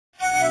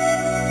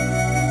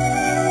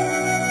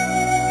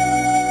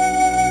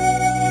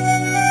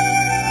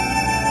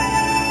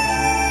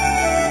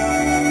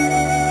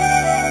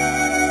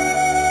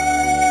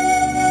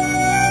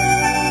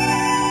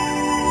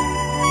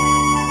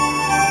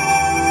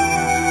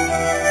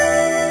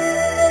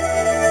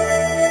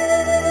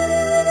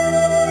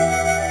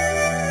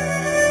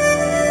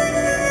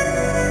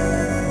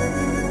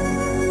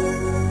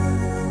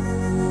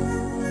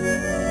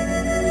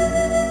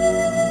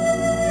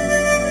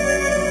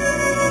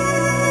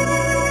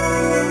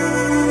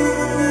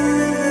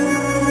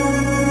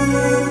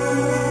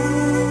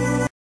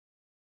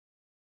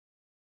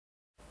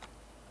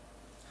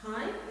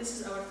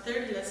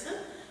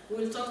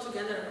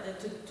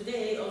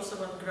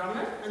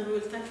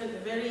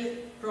very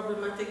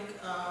problematic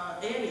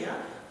area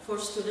for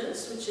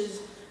students, which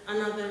is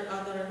another,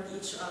 other,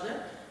 and each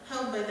other.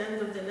 Hope by the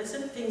end of the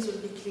lesson things will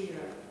be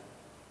clearer.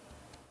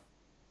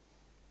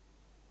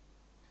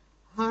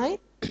 Hi,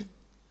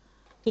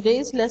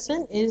 today's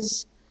lesson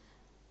is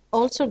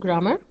also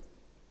grammar,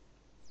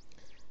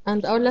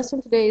 and our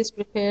lesson today is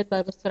prepared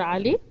by Mr.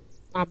 Ali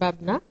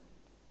Ababna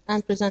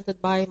and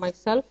presented by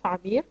myself,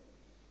 Abir.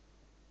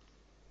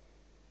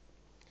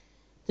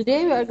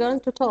 Today we are going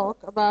to talk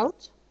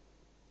about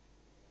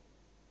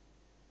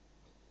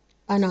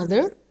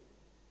another,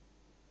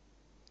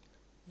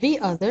 the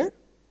other,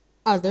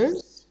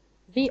 others,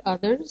 the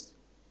others,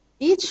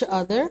 each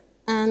other,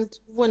 and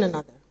one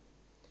another.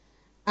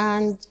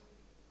 And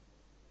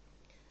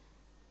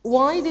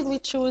why did we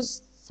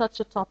choose such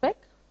a topic?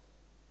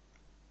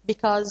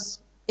 Because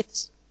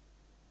it's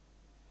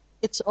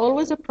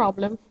always a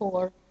problem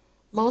for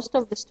most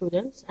of the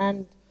students,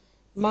 and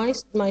my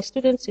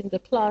students in the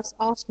class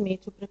asked me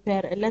to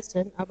prepare a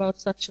lesson about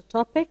such a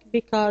topic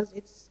because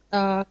it's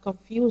a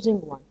confusing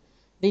one.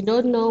 They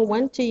don't know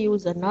when to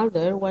use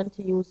another, when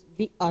to use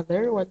the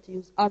other, when to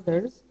use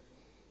others,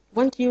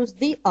 when to use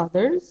the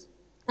others,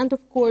 and of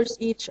course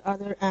each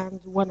other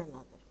and one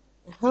another.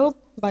 I hope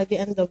by the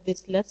end of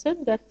this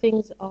lesson that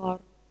things are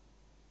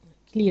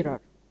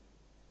clearer.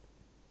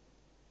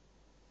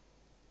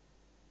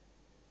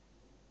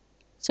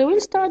 So we'll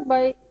start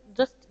by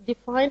just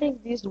defining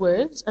these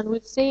words, and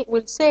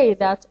we'll say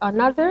that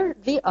another,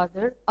 the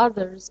other,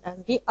 others,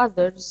 and the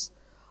others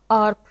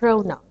are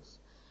pronouns.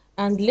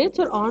 And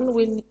later on,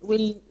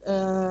 we'll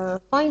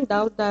find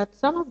out that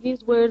some of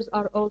these words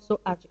are also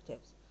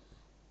adjectives.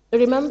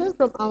 Remember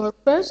from our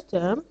first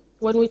term,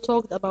 when we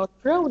talked about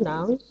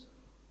pronouns,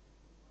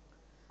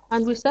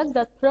 and we said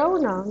that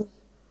pronouns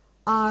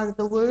are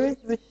the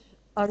words which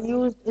are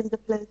used in the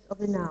place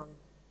of a noun.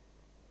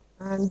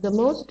 And the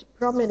most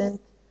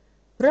prominent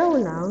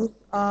pronouns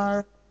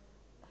are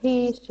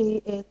he,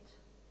 she, it,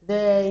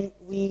 they,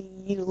 we,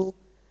 you,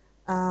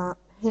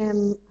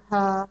 him,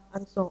 her,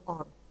 and so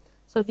on.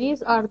 So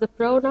these are the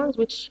pronouns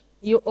which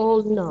you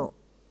all know.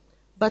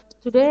 But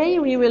today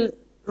we will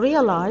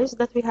realize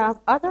that we have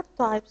other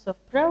types of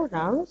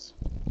pronouns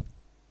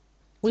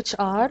which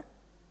are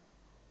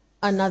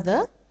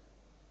another,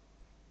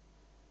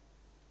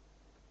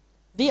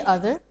 the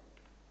other,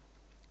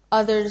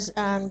 others,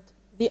 and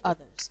the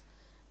others.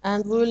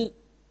 And we'll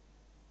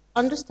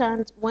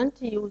understand when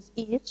to use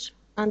each,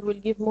 and we'll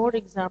give more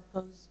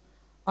examples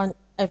on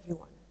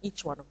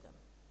each one of them.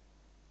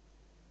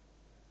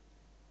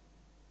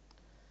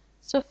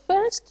 So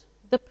first,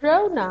 the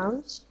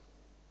pronouns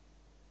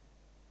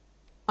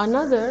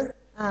another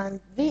and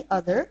the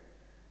other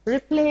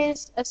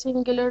replace a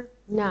singular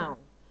noun.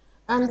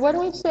 And when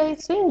we say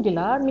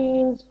singular,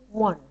 means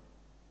one.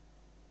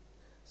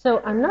 So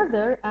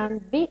another and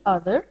the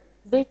other,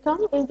 they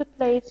come in the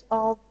place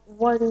of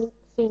one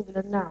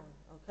singular noun.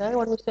 Okay?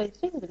 When we say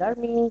singular,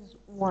 means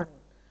one.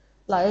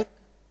 Like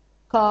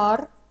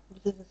car,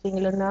 which is a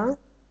singular noun,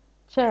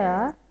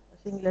 chair,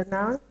 a singular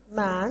noun,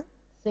 man,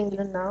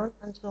 singular noun,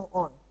 and so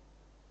on.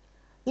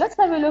 Let's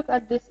have a look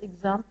at this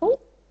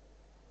example.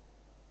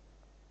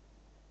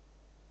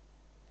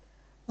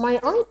 My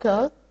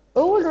uncle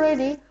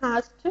already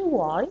has 2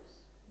 wives,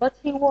 but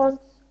he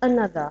wants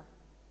another.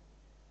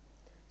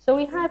 So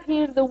we have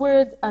here the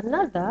word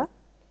another,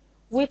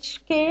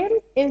 which came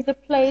in the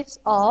place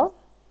of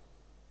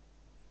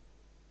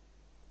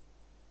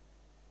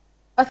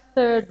a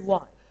 3rd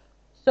wife.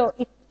 So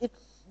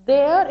it's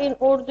there in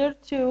order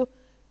to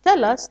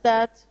tell us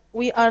that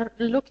we are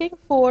looking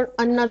for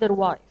another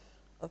wife.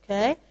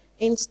 Okay?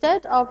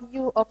 Instead of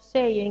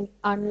saying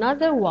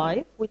another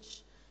wife,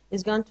 which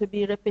is going to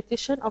be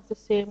repetition of the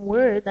same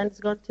word, and it's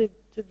going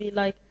to be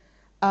like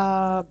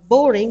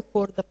boring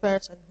for the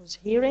person who's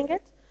hearing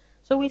it,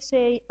 so we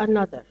say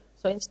another.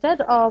 So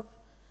instead of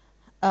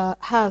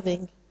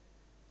having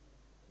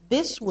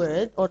this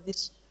word or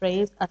this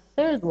phrase, a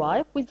 3rd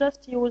wife, we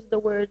just use the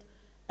word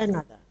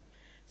another.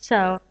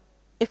 So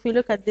if we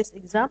look at this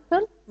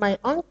example, my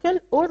uncle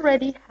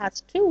already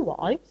has 2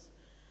 wives,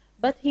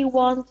 but he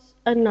wants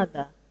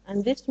another.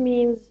 And this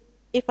means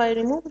if I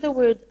remove the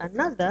word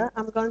another,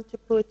 I'm going to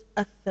put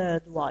a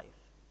 3rd wife.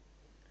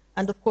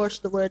 And of course,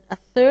 the word a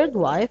 3rd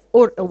wife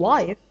or a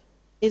wife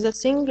is a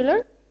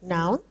singular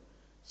noun.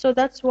 So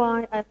that's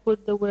why I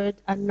put the word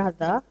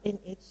another in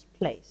its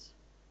place.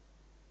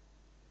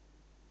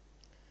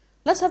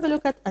 Let's have a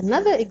look at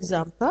another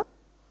example.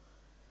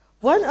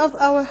 One of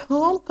our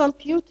home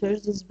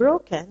computers is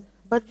broken,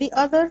 but the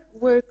other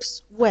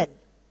works well.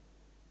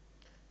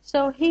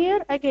 So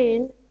here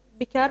again,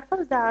 be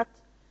careful that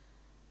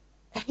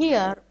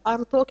here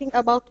I'm talking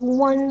about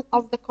one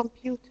of the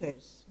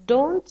computers.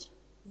 Don't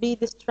be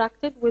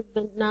distracted with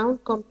the noun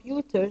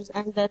computers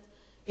and that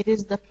it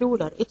is the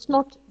plural. It's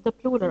not the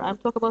plural. I'm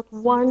talking about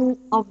one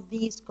of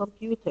these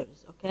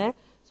computers, okay?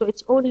 So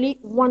it's only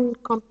one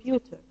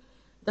computer.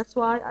 That's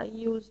why I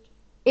used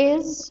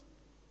is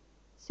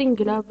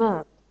singular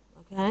verb,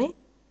 okay?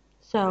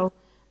 So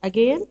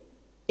again,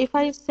 if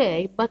I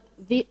say, but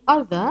the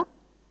other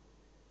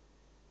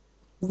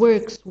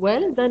works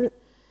well, then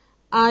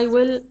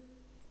I'll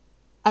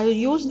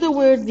use the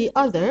word the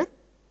other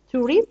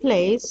to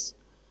replace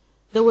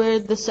the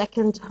word the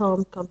second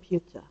home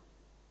computer.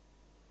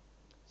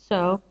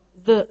 So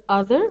the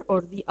other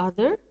or the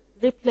other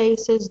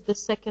replaces the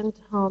second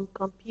home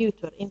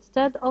computer.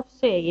 Instead of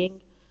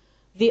saying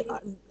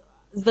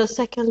the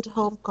second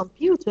home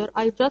computer,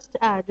 I just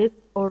added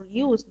or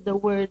used the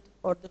word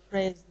or the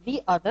phrase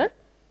the other,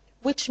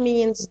 which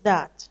means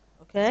that.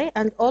 Okay,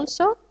 and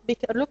also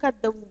look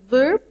at the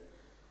verb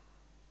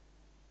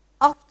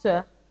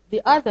after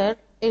the other.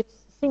 It's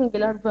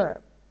singular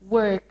verb,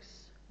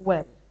 works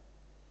well.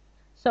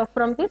 So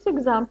from this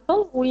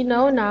example, we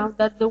know now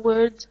that the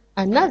words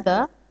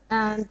another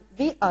and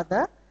the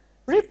other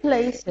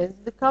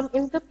come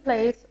in the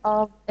place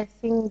of a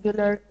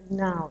singular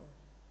noun.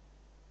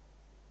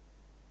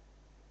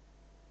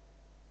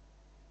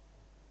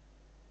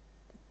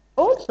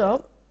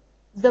 Also,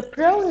 the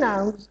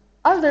pronouns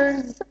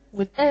others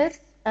with S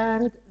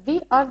and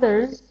the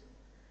others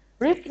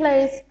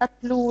replace a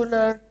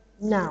plural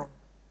noun.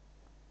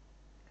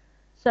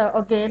 So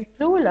again,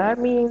 plural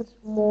means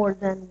more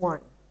than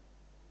one.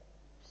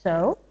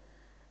 So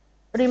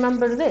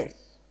remember this.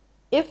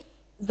 If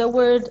the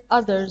word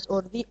others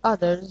or the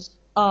others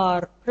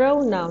are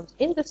pronouns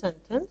in the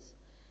sentence,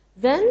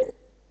 then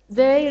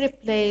they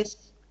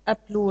replace a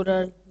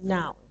plural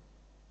noun.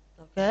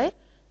 Okay?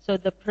 So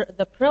the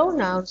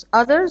pronouns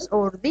others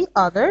or the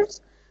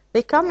others,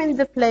 they come in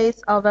the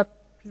place of a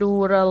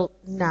plural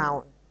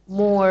noun,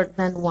 more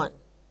than one.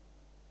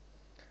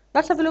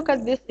 Let's have a look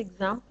at this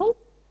example.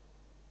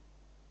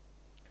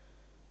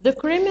 The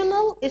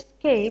criminal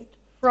escaped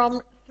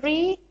from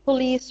 3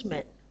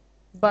 policemen,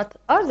 but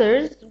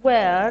others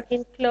were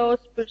in close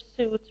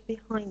pursuit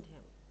behind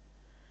him.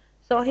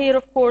 So here,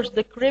 of course,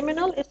 the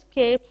criminal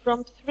escaped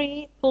from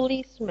 3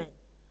 policemen.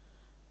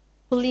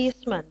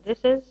 Policemen, this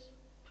is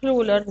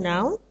plural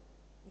noun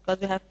because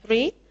we have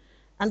 3.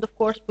 And of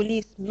course,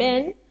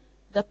 policemen,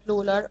 the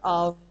plural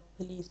of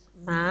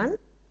policeman.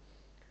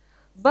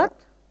 But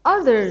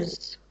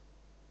others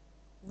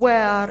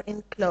were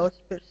in close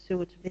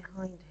pursuit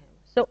behind him.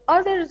 So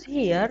others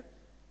here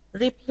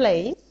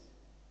replace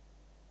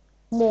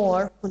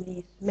more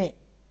policemen.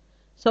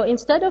 So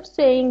instead of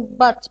saying,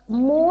 but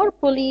more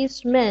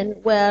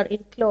policemen were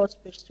in close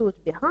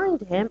pursuit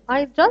behind him,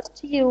 I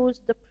just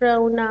used the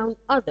pronoun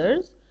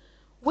others,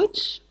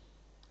 which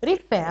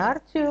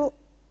refer to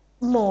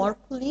more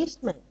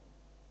policemen.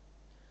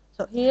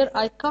 So here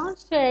I can't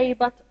say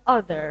but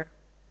other.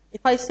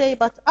 If I say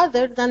but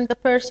other, then the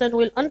person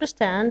will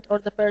understand, or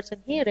the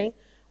person hearing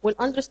will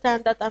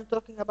understand that I'm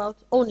talking about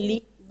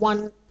only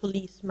one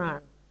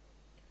policeman.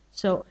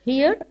 So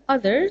here,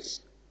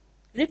 others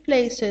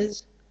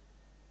replaces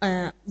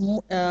a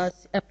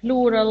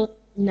plural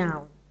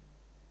noun.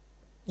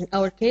 In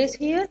our case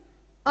here,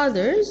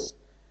 others,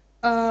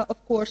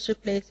 of course,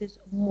 replaces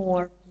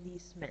more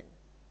policemen.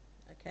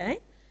 Okay?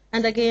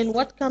 And again,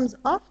 what comes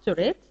after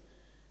it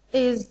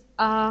is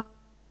a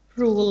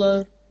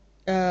plural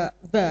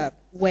verb,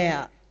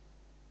 where.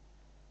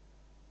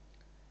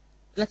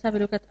 Let's have a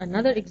look at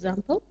another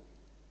example.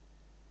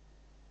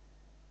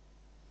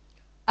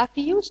 A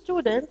few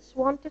students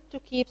wanted to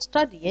keep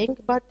studying,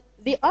 but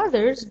the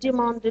others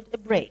demanded a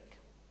break.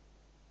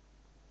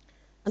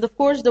 And of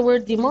course, the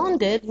word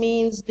demanded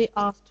means they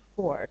asked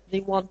for, they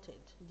wanted,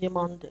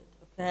 demanded,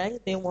 okay?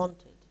 They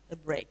wanted a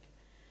break.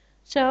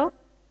 So,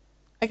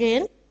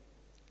 again,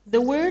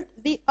 the word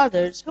the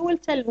others, who will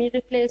tell me,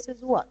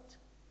 replaces what?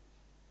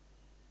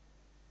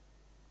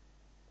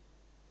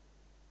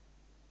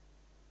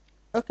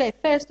 Okay,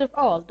 first of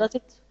all, does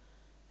it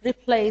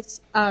replace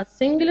a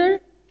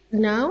singular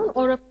noun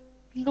or a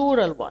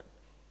plural one?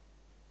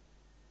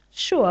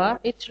 Sure,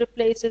 it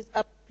replaces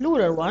a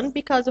plural one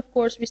because, of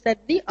course, we said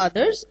the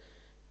others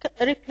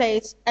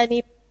replace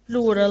any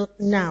plural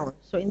noun.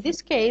 So in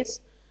this case,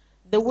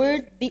 the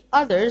word the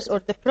others or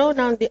the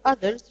pronoun the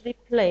others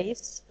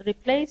replaces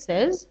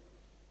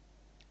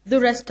the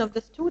rest of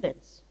the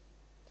students.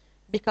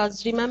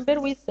 Because remember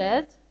we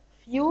said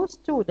few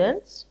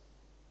students,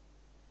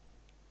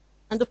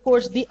 and of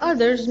course the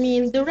others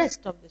mean the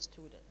rest of the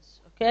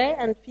students. Okay,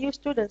 and few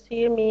students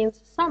here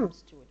means some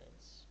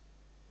students.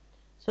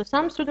 So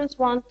some students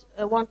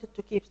wanted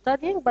to keep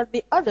studying, but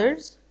the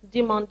others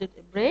demanded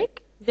a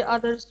break. The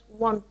others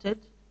wanted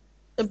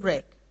a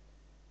break.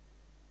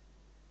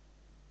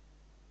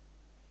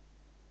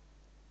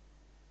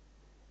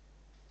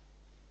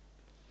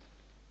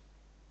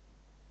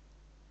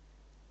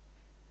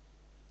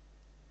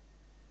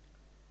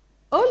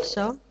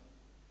 Also,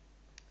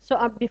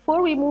 so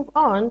before we move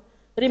on,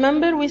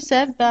 remember we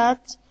said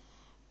that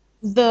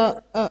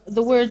the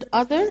word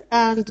other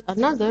and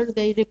another,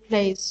 they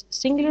replace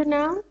singular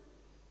noun.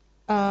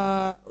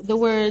 The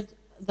word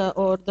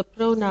the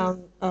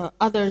pronoun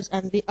others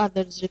and the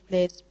others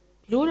replace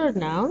plural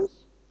nouns.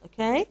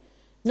 Okay.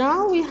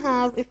 Now we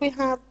have, if we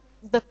have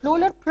the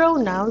plural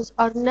pronouns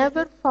are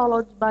never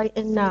followed by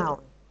a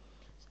noun,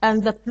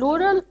 and the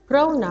plural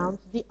pronouns,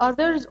 the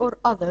others or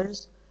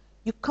others,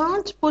 you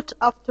can't put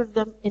after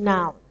them a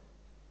noun.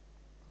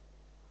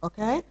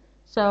 Okay?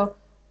 So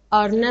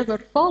are never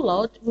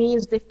followed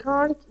means we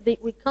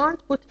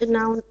can't put a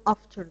noun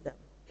after them.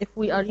 If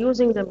we are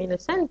using them in a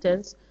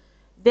sentence,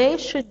 they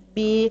should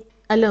be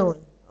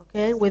alone,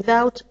 okay,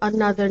 without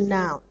another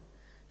noun.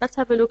 Let's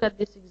have a look at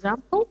this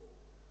example.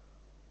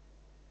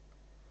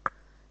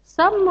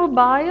 Some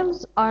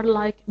mobiles are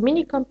like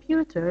mini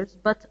computers,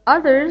 but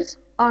others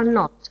are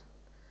not.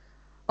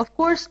 Of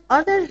course,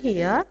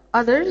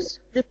 others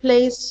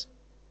replace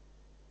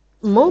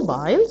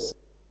mobiles.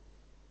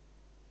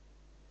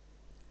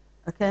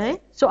 Okay,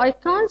 so I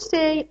can't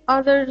say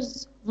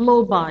others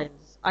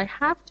mobiles. I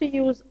have to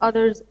use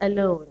others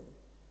alone.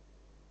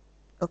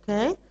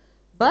 Okay,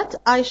 but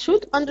I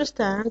should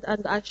understand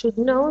and I should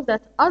know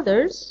that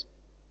others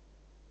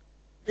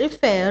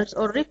refers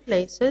or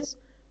replaces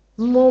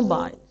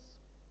mobiles.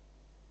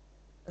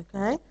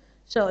 Okay,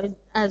 so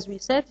as we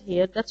said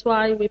here, that's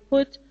why we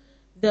put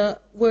the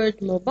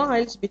word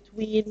mobiles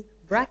between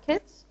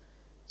brackets,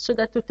 so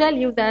that to tell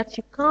you that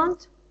you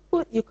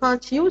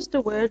can't use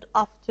the word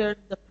after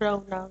the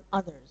pronoun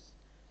others.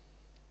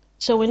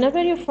 So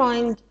whenever you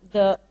find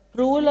the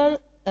plural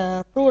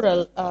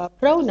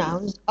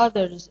pronouns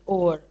others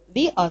or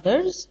the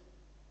others,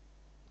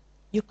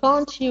 you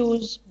can't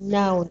use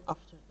noun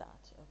after that.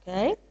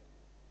 Okay.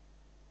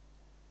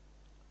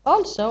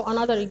 Also,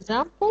 another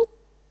example.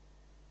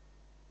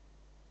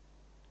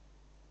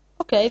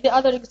 Okay, the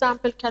other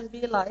example can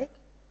be like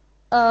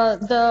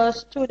the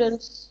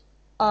students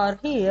are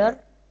here.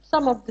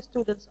 Some of the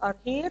students are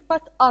here,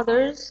 but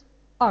others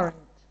aren't.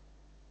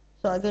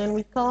 So again,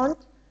 we can't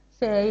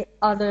say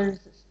others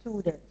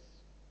students.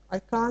 I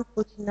can't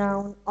put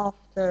noun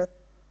after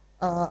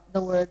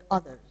the word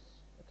others.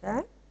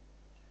 Okay.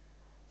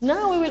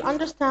 Now we will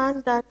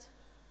understand that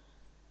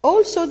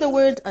also the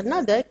word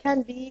another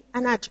can be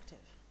an adjective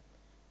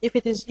if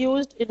it is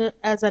used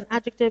as an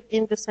adjective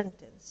in the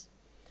sentence.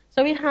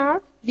 So we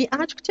have the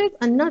adjective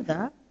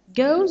another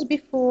goes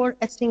before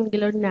a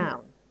singular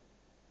noun.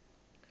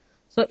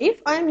 So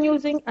if I'm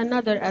using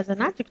another as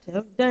an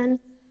adjective, then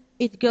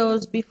it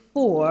goes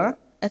before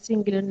a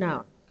singular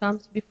noun,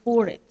 comes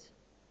before it.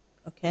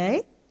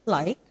 Okay,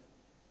 like,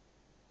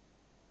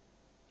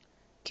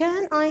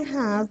 can I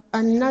have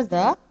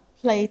another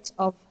plate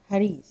of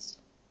haris?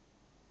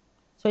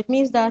 So it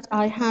means that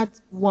I had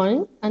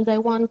one and I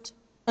want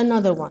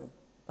another one.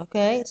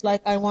 Okay, it's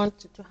like I want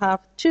to have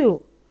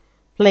 2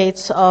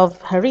 plates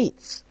of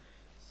haris.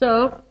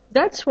 So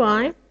that's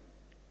why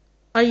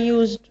I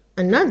used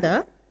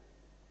another,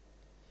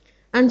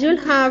 and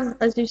you'll have,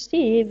 as you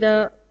see,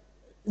 the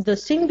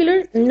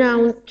singular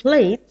noun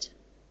plate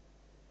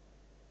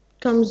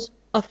comes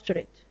after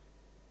it.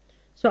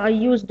 So I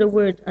use the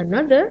word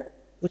another,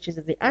 which is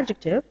the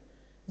adjective,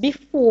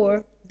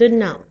 before the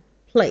noun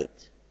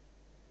plate.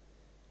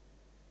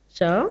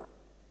 So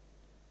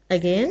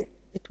again,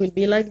 it will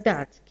be like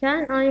that.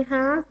 Can I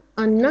have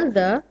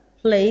another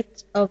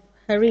plate of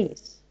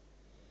haris?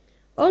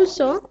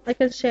 Also, I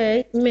can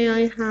say, may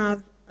I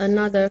have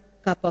another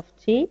cup of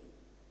tea?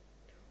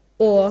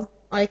 Or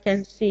I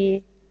can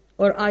see,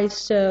 or I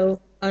saw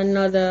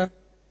another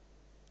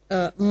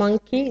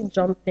monkey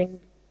jumping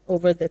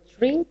over the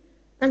tree,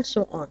 and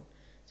so on.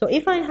 So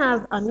if I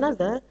have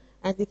another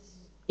and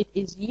it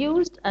is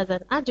used as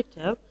an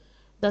adjective,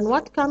 then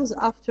what comes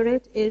after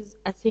it is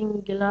a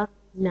singular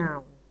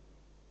noun.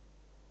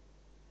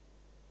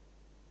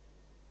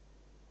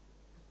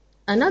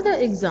 Another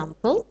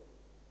example,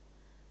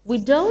 we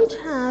don't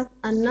have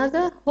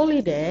another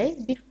holiday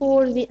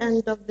before the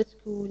end of the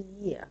school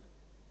year.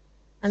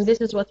 And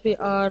this is what we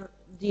are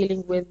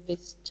dealing with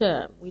this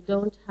term. We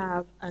don't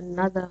have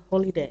another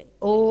holiday.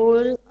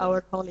 All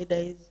our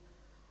holidays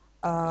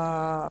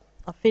are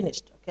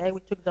finished, okay?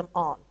 We took them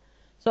all.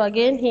 So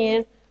again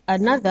here,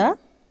 another,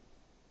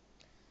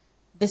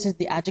 this is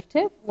the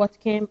adjective. What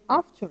came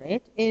after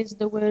it is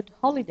the word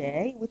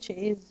holiday, which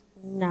is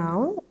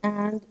noun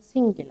and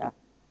singular.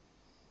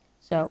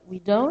 So we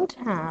don't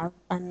have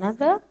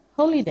another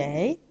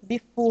holiday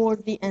before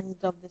the end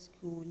of the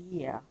school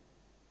year.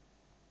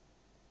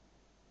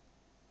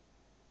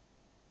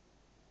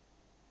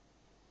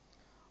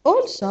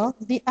 Also,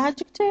 the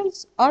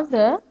adjectives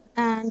other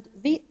and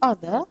the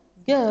other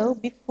go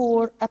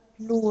before a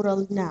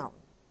plural noun.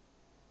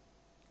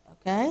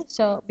 Okay,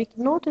 so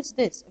notice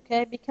this,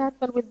 okay, be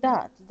careful with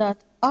that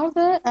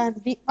other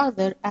and the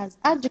other as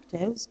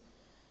adjectives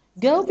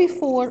go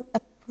before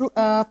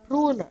a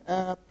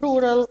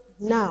plural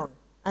noun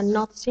and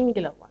not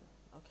singular one,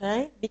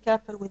 okay? Be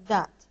careful with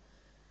that.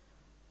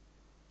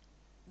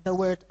 The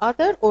word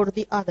other or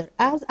the other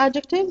as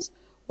adjectives,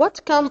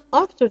 what comes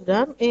after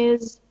them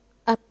is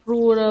a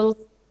plural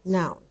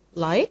noun,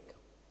 like,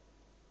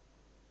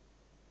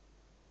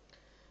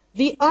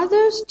 the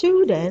other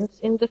students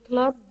in the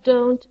club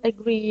don't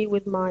agree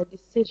with my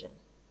decision.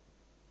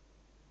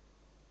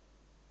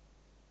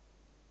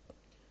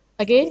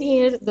 Again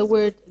here, the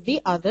word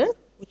the other,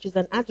 which is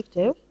an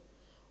adjective,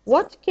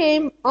 what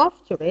came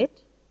after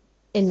it?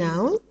 A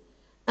noun,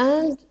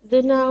 and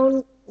the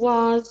noun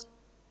was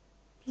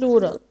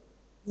plural.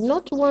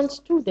 Not one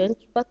student,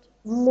 but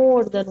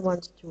more than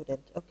one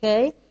student,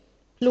 okay?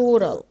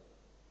 Plural,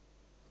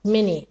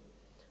 many.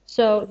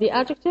 So the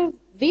adjective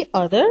the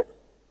other,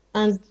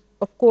 and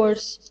of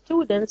course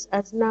students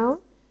as noun,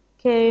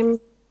 came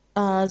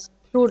as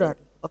plural,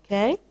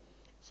 okay?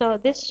 So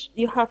this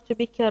you have to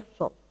be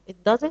careful.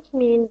 It doesn't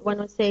mean, when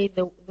we say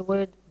the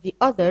word the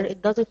other,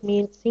 it doesn't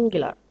mean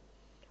singular.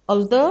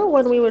 Although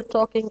when we were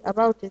talking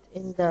about it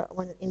in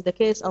the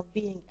case of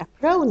being a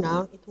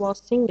pronoun, it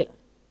was singular,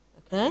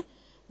 okay?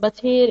 But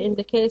here in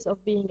the case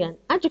of being an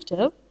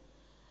adjective,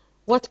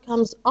 what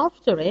comes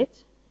after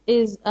it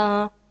is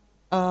a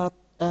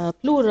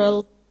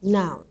plural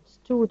noun,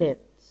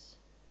 students.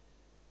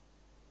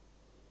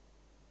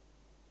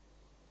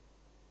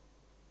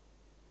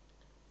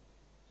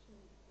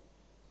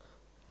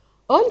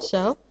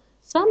 Also,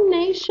 some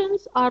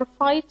nations are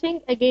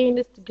fighting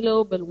against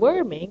global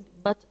warming,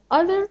 but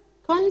other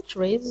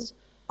countries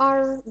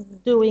are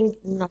doing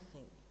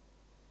nothing.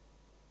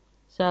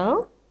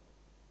 So,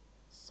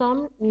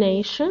 some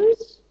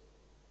nations,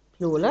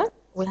 plural,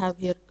 we have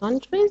here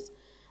countries,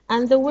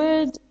 and the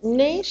word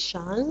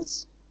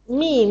nations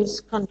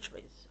means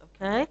countries,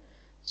 okay?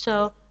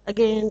 So,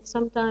 again,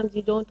 sometimes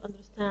you don't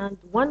understand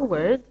one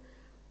word,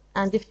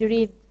 and if you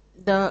read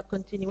the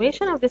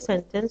continuation of the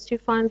sentence, you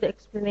find the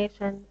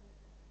explanation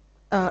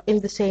in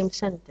the same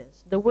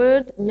sentence. The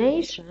word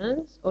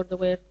nations or the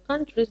word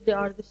countries, they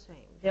are the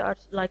same. They are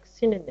like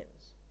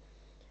synonyms.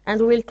 And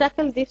we'll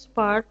tackle this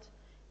part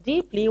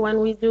deeply when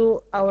we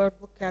do our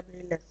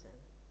vocabulary lesson.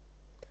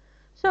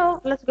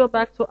 So let's go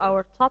back to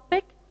our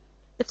topic.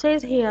 It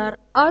says here,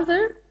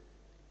 other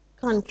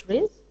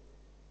countries.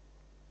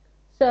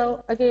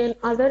 So again,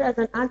 other as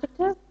an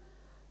adjective.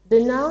 The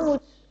noun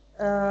which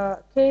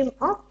came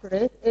after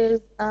it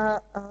is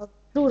a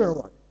plural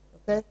one,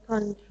 okay?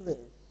 Countries.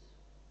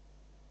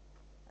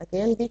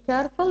 Again, be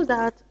careful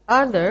that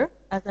other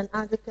as an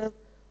adjective,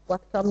 what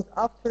comes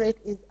after it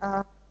is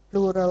a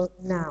plural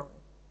noun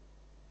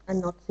and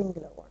not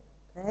singular one,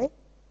 okay?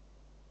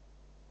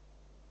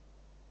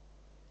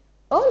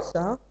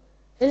 Also,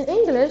 in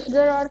English,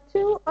 there are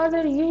two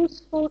other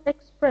useful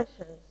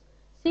expressions.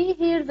 See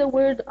here the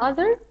word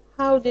other.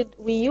 How did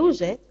we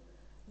use it?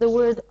 The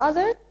word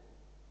other,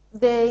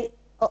 they,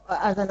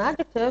 as an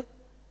adjective,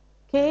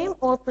 came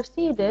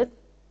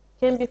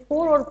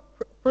before or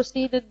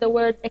preceded the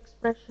word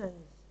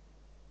expressions.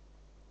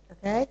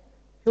 Okay?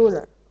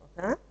 Plural.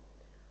 Okay?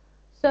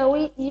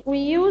 So we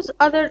use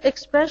other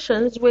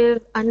expressions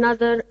with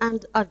another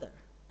and other.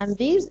 And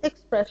these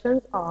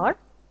expressions are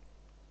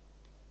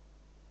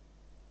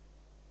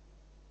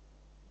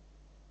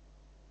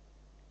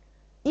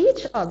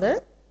each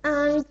other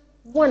and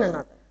one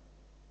another.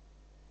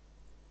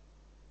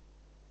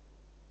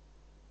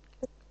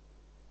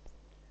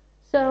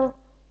 So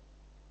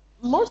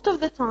most of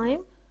the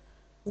time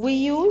we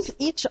use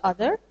each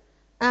other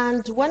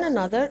and one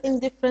another in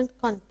different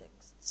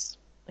contexts.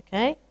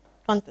 Okay?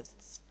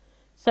 Contexts.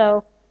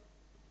 So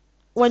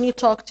when you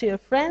talk to your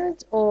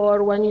friend,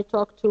 or when you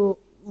talk to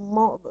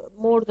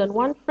more than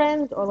one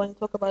friend, or when you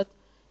talk about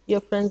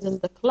your friends in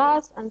the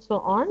class and so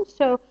on.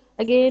 So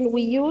again,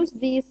 we use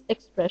these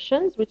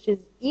expressions, which is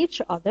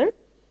each other.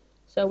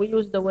 So we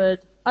use the word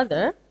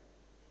other.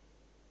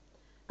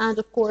 And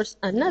of course,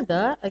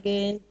 another,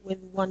 again, with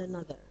one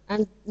another.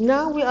 And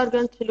now we are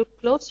going to look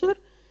closer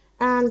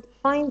and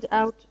find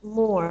out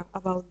more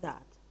about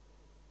that.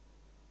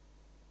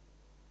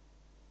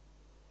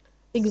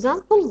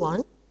 Example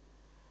 1,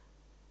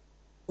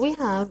 we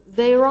have,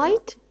 they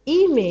write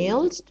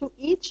emails to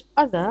each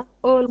other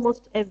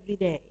almost every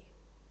day.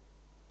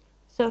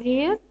 So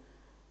here,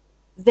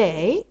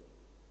 they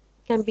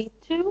can be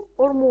two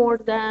or more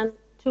than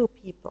two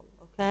people,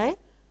 okay?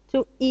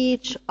 To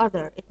each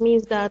other. It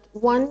means that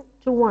one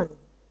to one,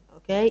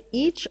 okay?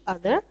 Each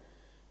other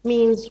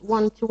means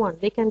one to one.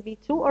 They can be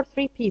two or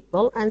three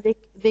people, and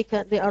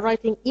they are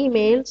writing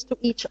emails to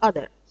each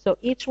other. So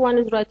each one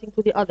is writing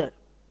to the other,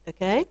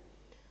 okay?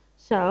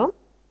 So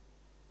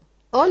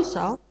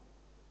also,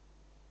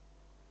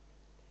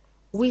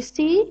 we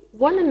see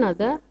one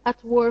another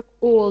at work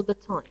all the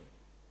time.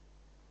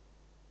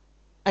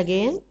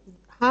 Again,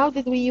 how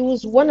did we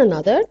use one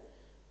another?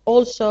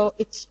 Also,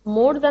 it's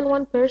more than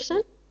one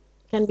person,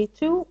 can be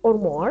two or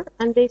more,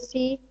 and they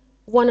see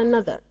one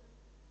another.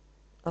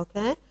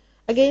 Okay?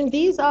 Again,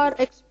 these are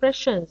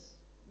expressions.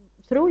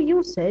 Through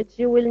usage,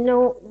 you will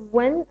know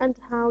when and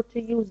how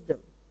to use them.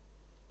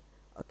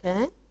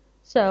 Okay?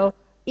 So,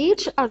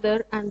 each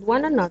other and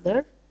one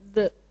another,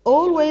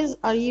 always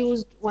are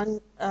used when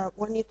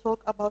you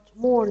talk about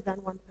more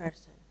than one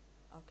person.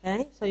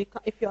 Okay? So,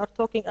 if you are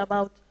talking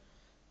about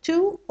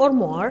two or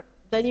more,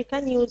 then you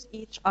can use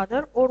each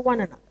other or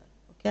one another.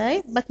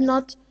 Okay? But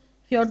not,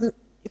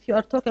 if you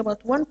are talking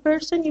about one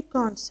person, you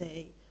can't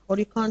say, or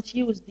you can't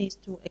use these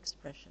two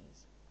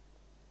expressions.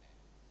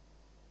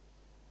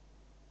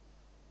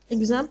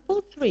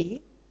 Example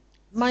 3,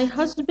 my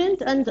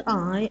husband and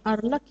I are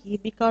lucky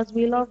because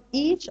we love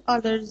each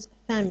other's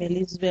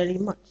families very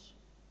much.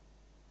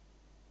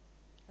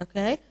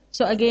 Okay?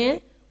 So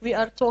again, we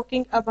are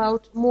talking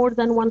about more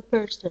than one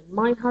person,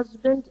 my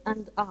husband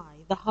and I,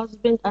 the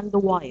husband and the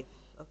wife,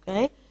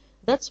 okay?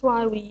 That's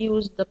why we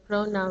use the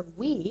pronoun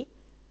we,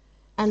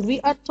 and we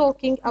are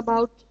talking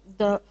about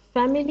the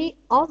family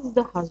of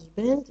the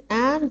husband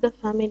and the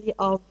family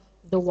of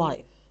the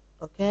wife,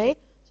 okay?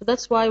 So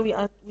that's why we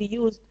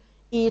used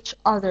each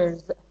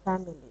other's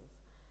families.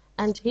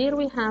 And here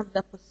we have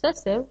the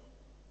possessive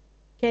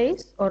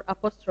case or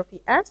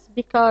apostrophe S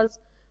because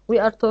we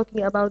are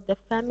talking about the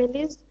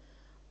families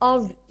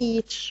of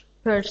each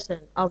person,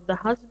 of the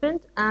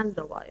husband and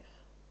the wife.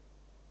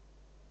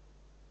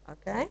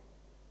 Okay?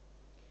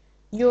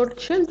 Your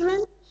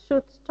children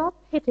should stop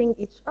hitting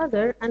each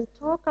other and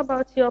talk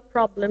about your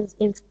problems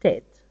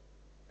instead.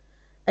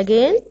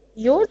 Again,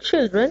 your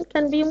children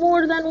can be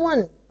more than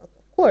one. Of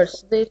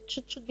course, there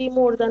should be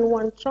more than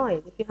one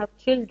child if you have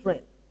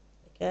children.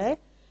 Okay?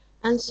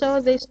 And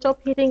so they stop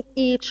hitting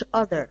each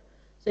other.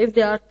 So if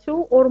there are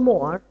two or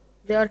more,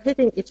 they are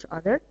hitting each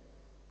other,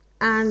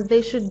 and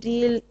they should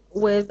deal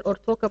with or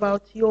talk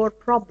about your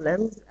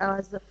problems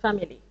as a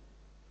family,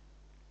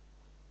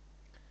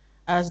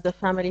 as the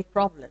family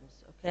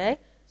problems, okay?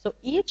 So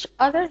each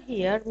other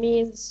here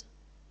means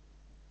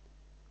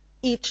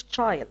each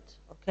child,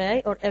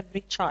 okay, or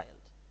every child.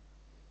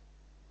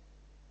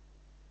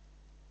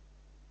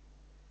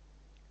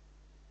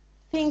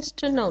 Things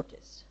to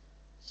notice.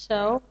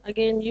 So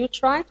again, you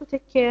try to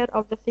take care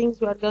of the things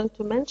we are going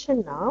to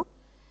mention now,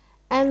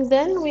 and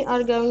then we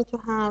are going to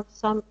have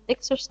some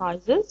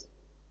exercises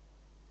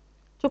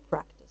to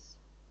practice.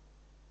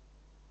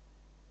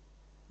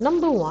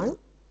 Number one,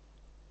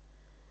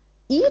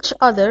 each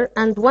other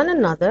and one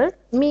another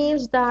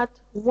means that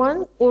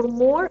one or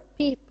more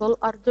people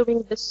are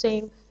doing the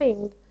same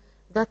thing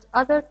that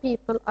other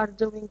people are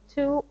doing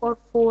to or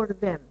for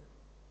them.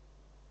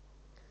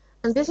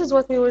 And this is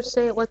what we will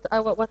say, what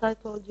I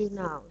told you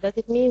now, that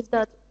it means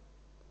that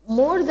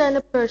more than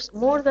a person,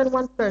 more than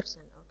one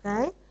person,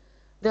 okay?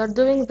 They are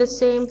doing the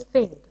same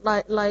thing,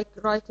 like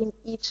writing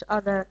each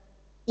other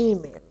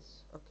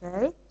emails,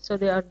 okay? So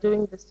they are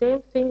doing the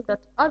same thing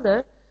that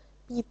other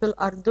people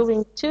are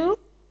doing to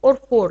or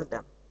for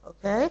them,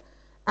 okay?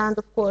 And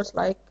of course,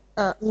 like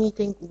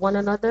meeting one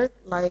another,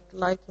 like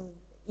liking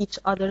each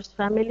other's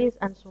families,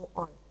 and so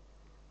on.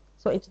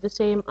 So it's the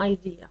same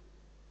idea.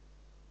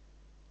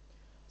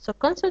 So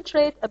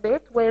concentrate a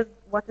bit with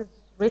what is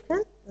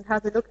written and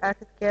have a look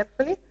at it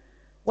carefully.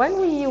 When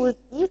we use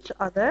each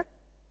other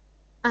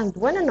and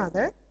one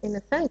another in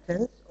a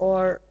sentence,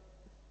 or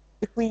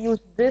if we use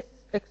this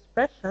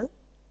expression,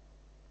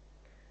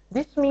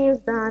 this means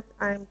that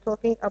I'm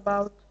talking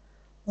about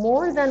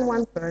more than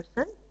one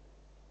person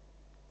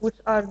which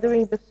are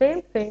doing the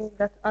same thing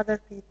that other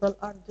people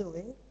are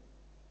doing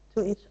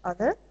to each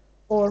other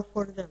or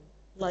for them,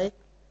 like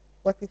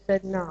what we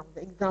said now,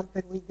 the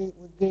example we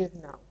gave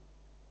now.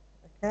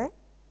 Okay?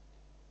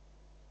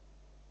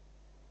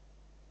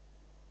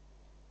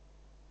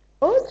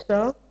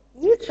 Also,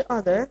 each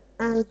other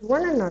and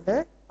one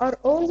another are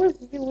always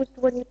used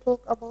when you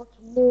talk about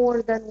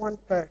more than one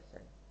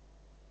person.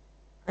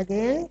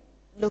 Again,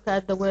 look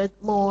at the word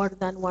more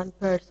than one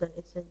person.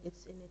 It's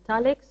in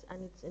italics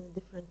and it's in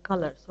different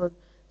colors, so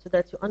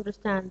that you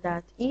understand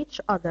that each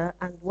other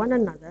and one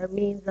another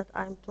means that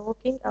I'm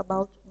talking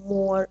about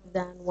more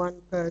than one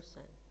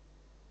person.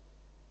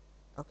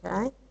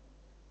 Okay?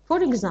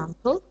 For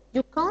example,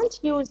 you can't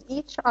use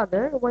each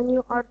other when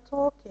you are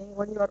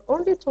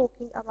only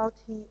talking about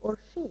he or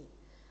she.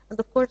 And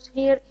of course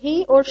here,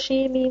 he or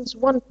she means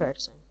one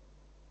person.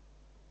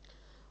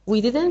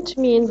 We didn't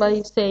mean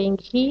by saying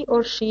he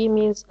or she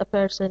means a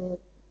person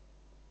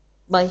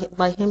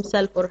by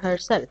himself or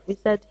herself. We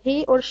said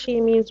he or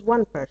she means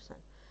one person.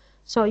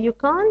 So you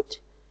can't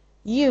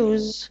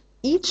use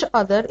each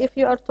other if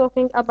you are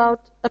talking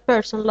about a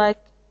person like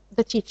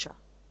the teacher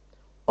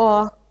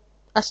or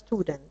a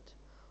student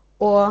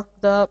or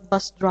the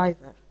bus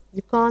driver.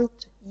 You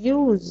can't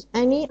use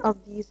any of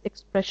these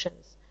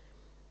expressions.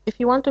 If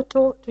you want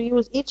to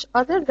use each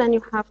other, then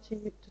you have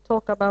to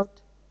talk about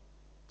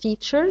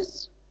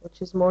teachers,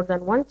 which is more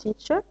than one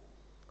teacher,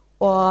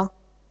 or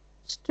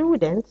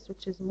students,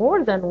 which is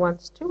more than one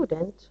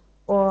student,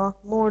 or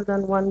more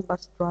than one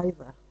bus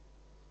driver.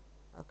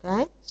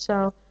 Okay?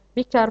 So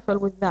be careful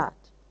with that.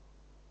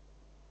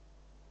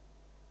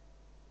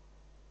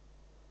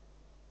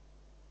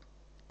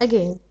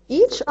 Again,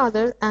 each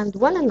other and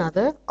one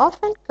another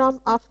often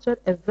come after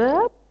a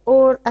verb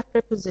or a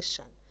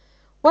preposition.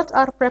 What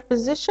are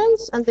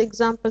prepositions? And the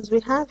examples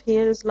we have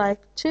here is like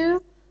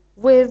to,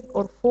 with,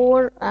 or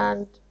for,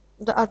 and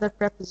the other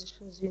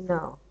prepositions you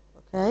know.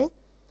 Okay?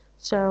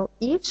 So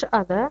each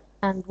other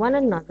and one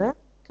another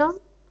come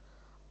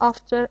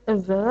after a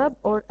verb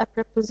or a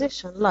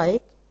preposition,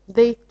 like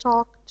they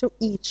talk to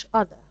each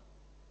other.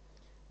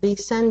 They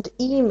send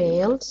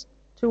emails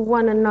to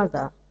one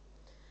another.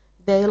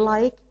 They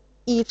like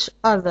each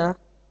other,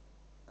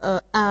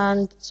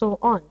 and so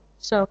on.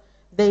 So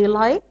they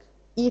like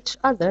each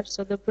other,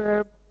 so the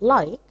verb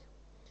like,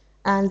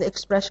 and the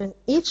expression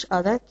each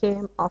other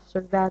came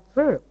after that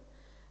verb.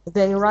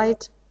 They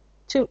write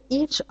to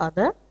each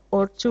other,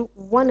 or to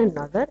one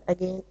another.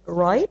 Again,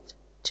 right,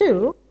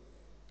 to.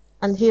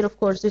 And here, of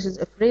course, this is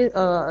a phrase,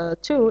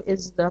 to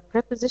is the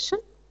preposition.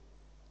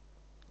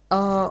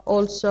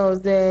 Also,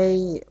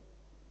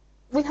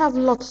 we have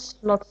lots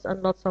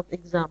and lots of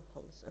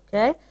examples,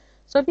 okay?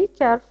 So be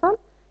careful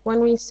when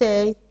we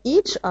say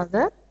each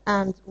other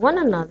and one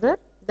another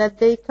that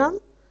they come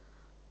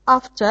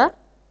after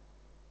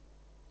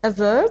a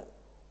verb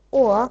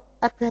or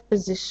a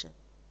preposition,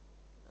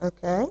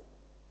 okay?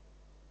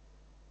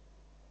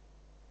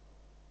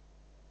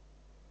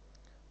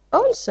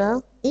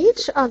 Also,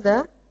 each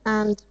other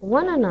and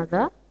one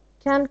another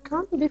can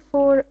come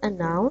before a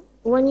noun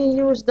when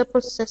you use the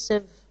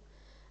possessive.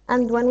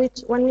 And when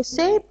we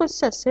say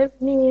possessive,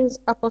 means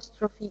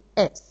apostrophe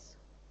s.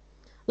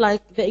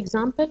 Like the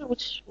example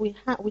which we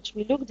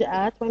looked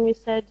at when we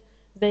said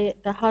the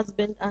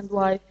husband and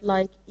wife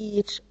like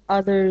each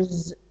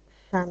other's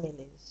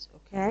families.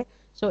 Okay,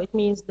 so it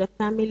means the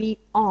family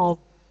of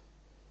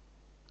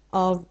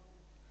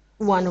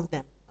one of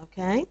them.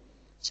 Okay,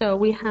 so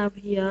we have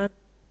here,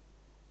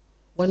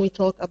 when we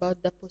talk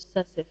about the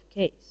possessive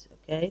case,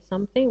 okay,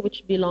 something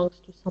which belongs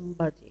to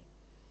somebody.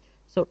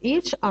 So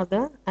each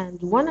other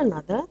and one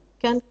another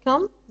can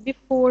come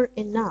before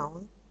a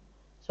noun.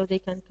 So they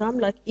can come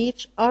like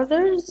each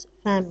other's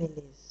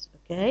families,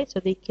 okay? So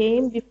they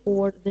came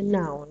before the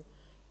noun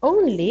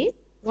only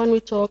when we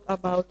talk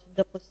about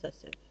the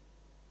possessive.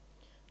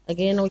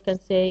 Again, we can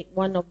say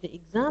one of the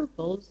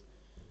examples,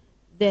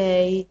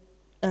 they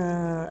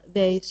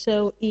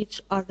saw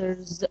each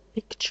other's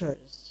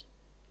pictures,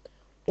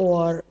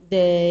 or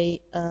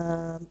they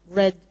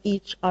read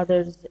each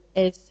other's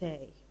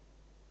essay.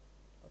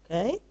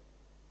 Okay.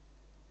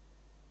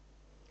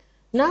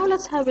 Now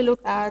let's have a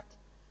look at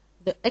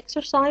the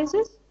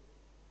exercises.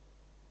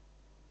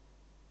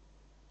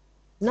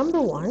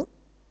 Number 1,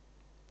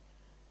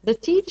 the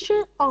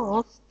teacher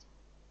asked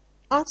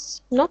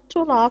us not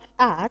to laugh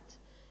at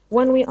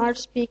when we are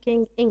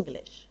speaking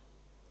English.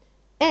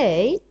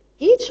 A,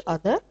 each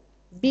other.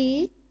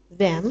 B,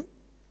 them.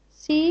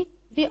 C,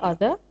 the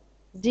other.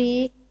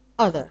 D,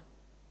 other.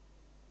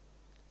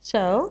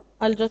 So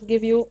I'll just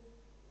give you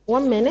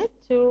 1 minute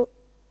to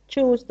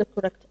choose the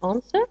correct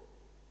answer.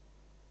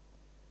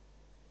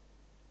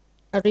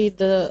 I'll read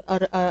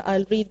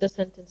the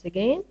sentence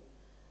again.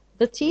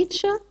 The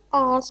teacher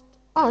asked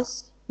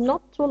us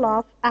not to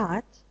laugh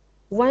at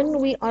when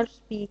we are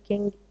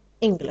speaking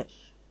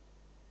English.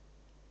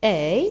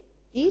 A,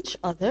 each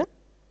other.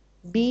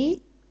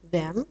 B,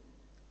 them.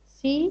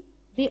 C,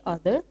 the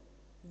other.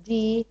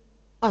 D,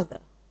 other.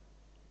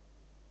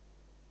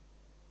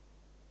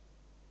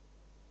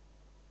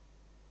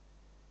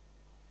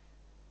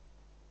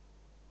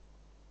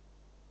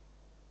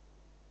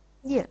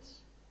 Yes,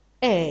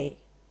 A,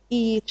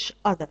 each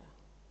other.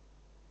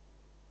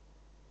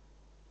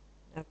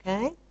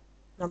 Okay,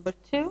 number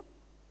 2.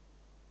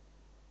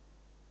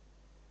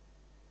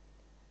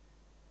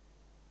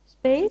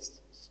 Space,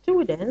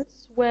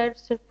 students were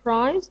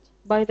surprised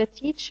by the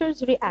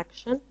teacher's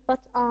reaction,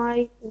 but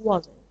I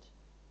wasn't.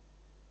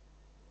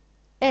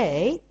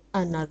 A,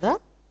 another.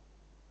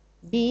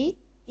 B,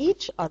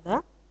 each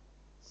other.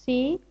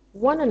 C,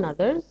 one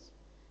another's.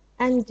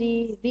 And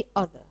D, the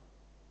other.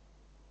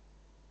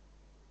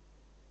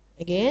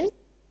 Again,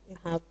 you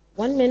have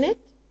 1 minute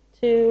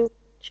to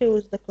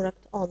choose the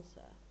correct answer.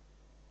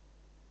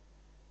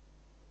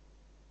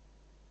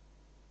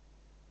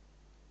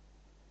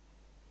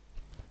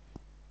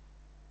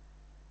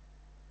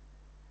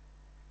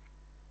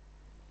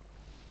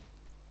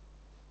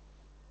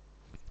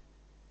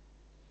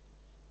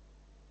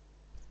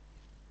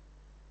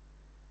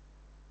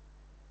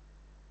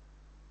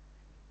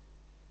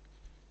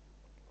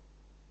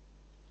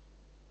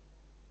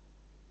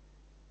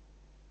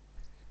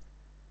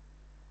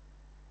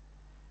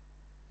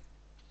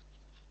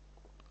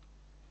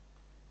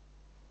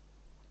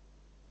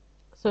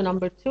 So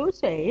number 2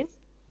 says,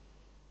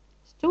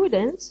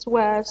 students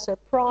were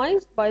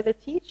surprised by the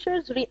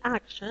teacher's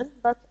reaction,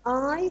 but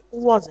I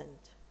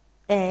wasn't.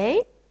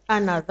 A,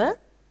 another.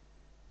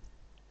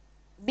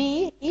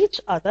 B,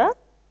 each other.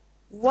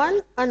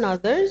 One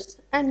another's.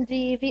 And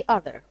D, the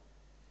other.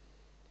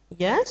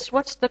 Yes,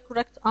 what's the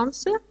correct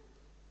answer?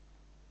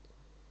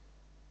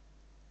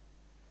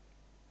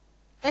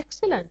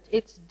 Excellent,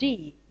 it's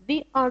D,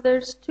 the other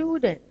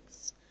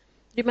students.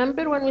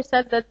 Remember when we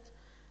said that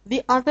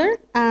the other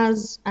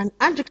as an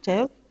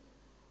adjective,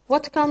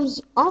 what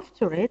comes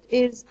after it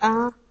is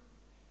a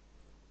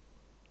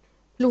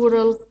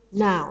plural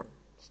noun,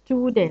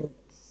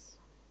 students.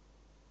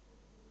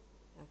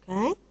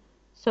 Okay,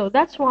 so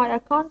that's why I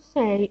can't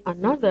say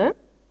another,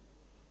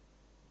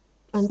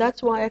 and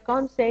that's why I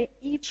can't say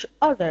each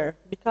other,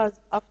 because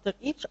after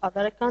each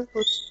other I can't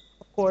put,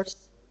 of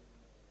course,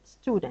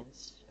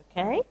 students.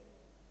 Okay,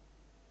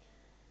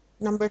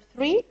 number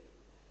 3.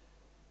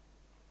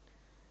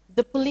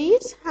 The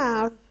police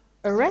have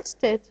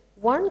arrested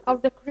one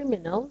of the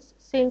criminals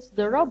since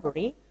the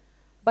robbery,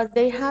 but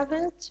they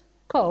haven't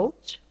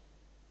caught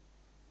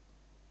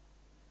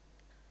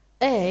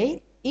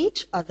A,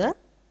 each other.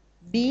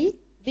 B,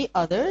 the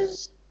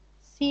others.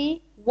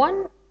 C,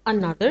 one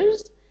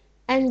another's,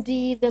 and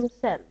D,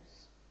 themselves.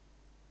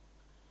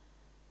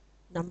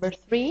 Number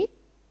 3,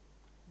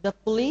 the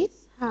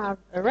police have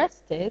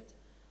arrested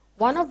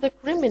one of the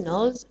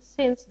criminals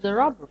since the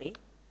robbery,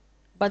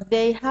 but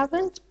they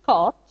haven't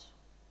caught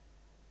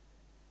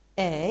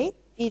A,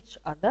 each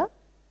other,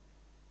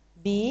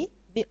 B,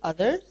 the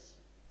others,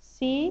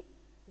 C,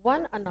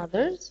 one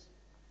another's,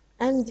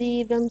 and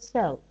D,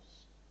 themselves.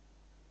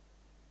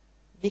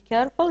 Be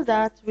careful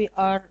that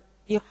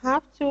you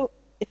have to,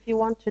 if you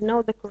want to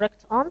know the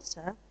correct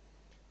answer,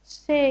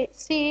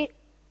 see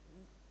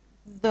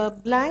the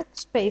blank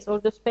space or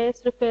the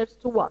space refers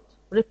to what,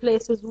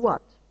 replaces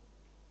what.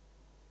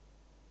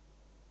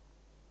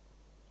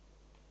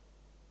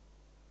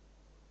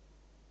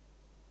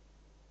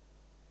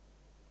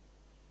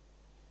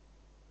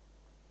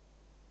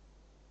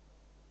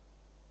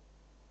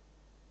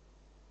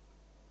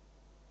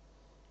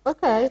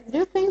 Okay, do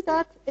you think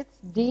that it's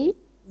D,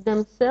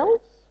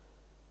 themselves,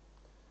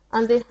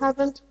 and they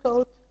haven't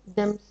caught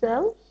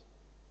themselves?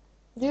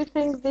 Do you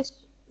think this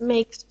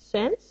makes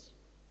sense?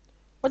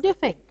 What do you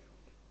think?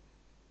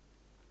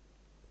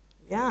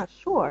 Yeah,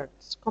 sure,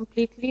 it's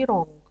completely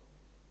wrong.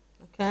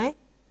 Okay,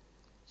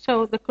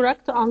 so the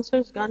correct answer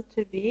is going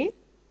to be,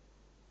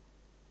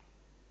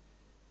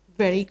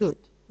 very good,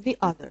 the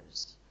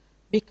others,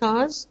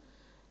 because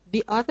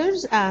the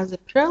others as a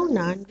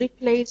pronoun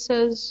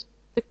replaces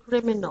the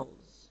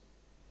criminals,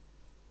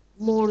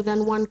 more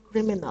than one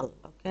criminal.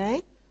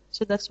 Okay,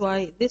 so that's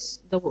why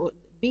the word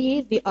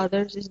B, the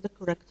others, is the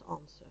correct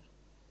answer.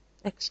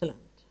 Excellent.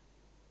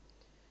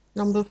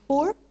 Number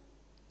 4,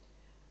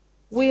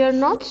 we are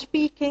not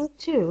speaking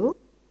to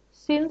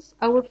since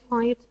our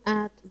fight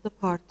at the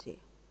party.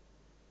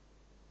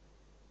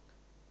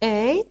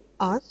 A,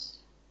 us,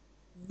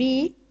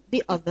 B,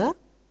 the other,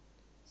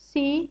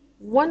 C,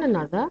 one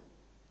another,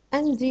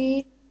 and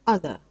D,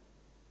 other.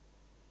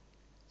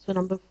 So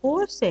number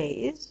 4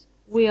 says,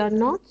 we are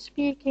not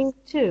speaking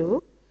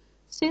to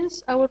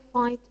since our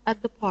fight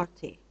at the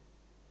party.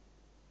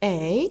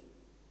 A,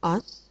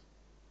 us,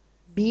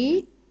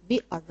 B,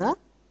 the other,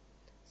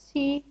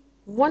 C,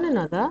 one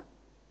another,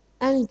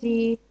 and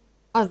D,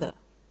 other.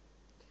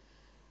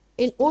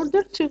 In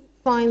order to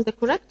find the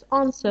correct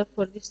answer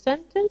for this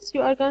sentence,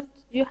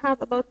 you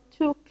have about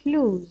 2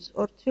 clues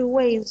or 2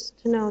 ways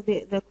to know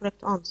the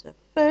correct answer.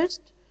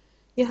 First,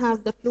 you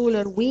have the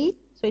plural we,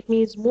 so it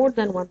means more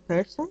than one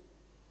person.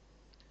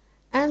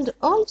 And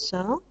also,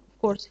 of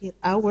course, here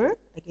our,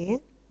 again,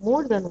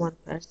 more than one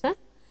person.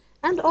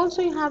 And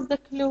also you have the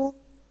clue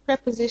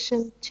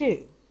preposition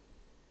to.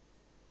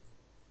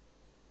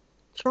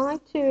 Try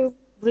to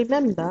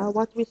remember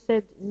what we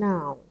said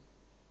now.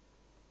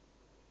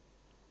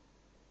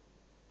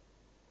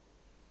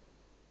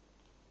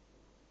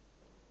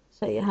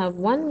 So you have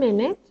 1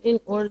 minute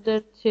in order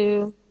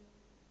to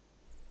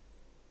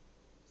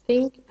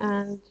think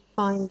and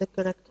find the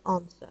correct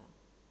answer.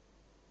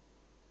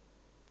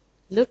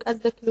 Look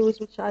at the clues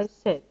which I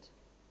said,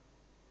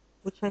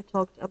 which I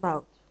talked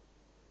about.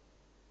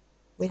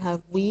 We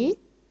have we,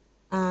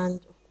 and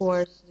of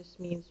course this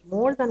means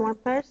more than one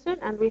person,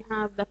 and we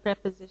have the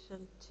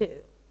preposition to.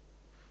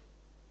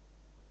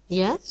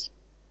 Yes?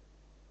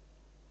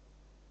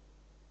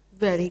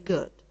 Very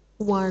good.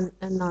 One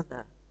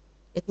another.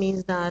 It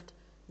means that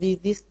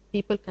these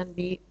people can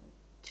be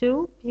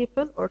 2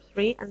 people or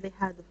 3, and they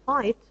had a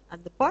fight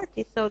at the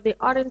party, so they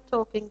aren't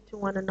talking to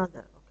one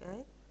another,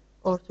 okay,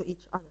 or to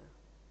each other.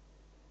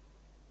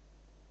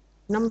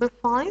 Number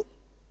 5,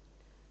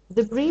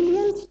 the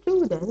brilliant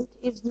student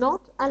is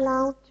not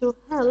allowed to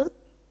help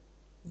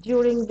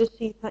during the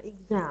CIFA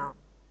exam.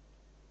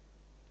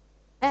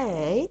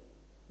 A,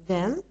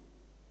 them,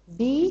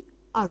 B,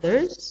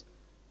 others,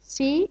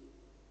 C,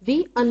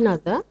 the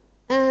another,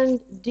 and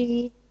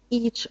D,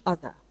 each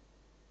other.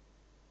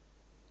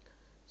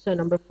 So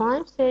number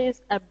 5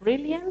 says, a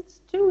brilliant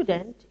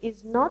student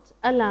is not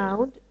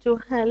allowed to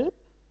help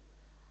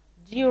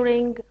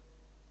during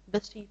the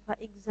CIFA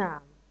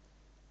exam.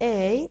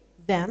 A,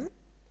 them,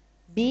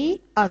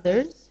 B,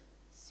 others,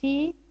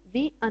 C,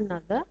 the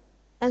another,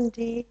 and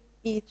D,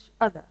 each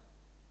other.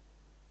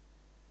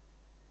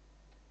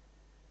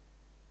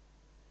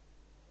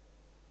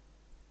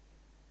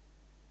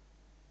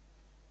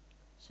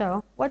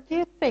 So, what do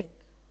you think?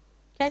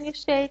 Can you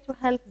say to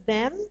help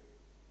them?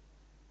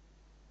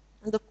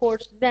 And of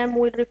course, them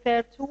will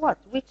refer to what?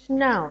 Which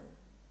noun?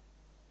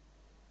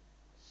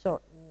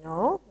 So,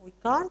 no, we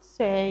can't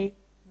say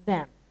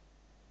them.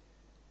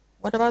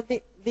 What about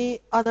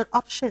the other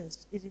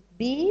options? Is it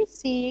B,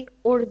 C,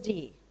 or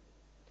D?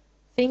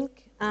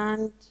 Think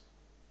and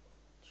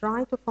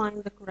try to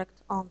find the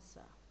correct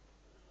answer.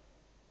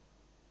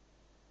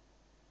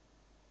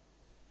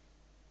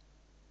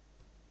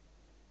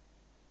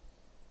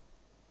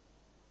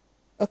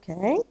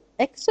 Okay,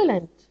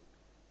 excellent.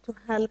 To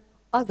help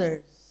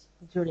others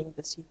during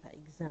the CIFA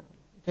exam.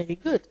 Very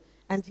good.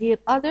 And here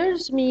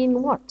others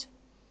mean what?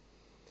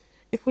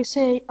 If we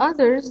say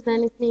others,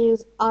 then it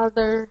means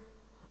other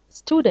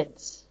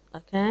students,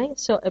 Okay,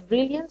 so a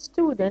brilliant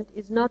student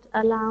is not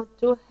allowed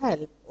to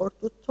help or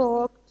to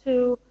talk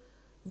to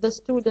the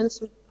students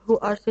who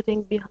are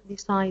sitting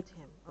beside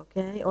him,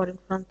 okay, or in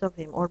front of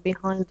him, or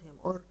behind him,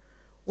 or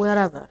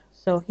wherever.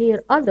 So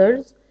here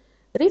others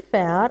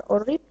refer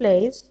or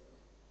replace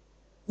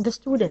the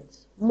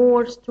students,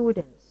 more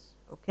students,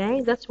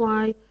 okay? That's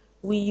why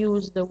we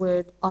use the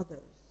word others.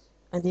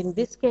 And in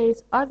this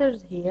case,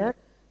 others here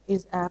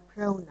is a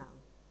pronoun.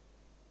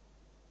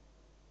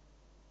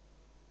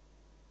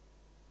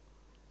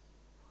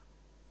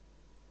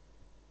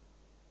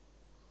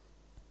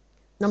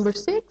 Number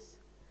 6,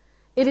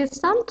 it is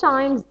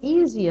sometimes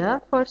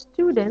easier for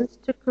students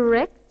to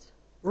correct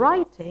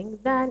writing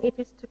than it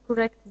is to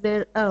correct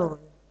their own.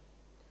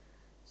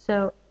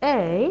 So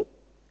A,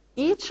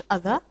 each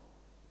other,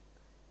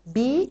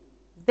 B,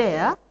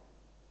 their,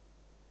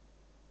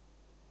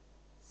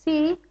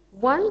 C,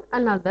 one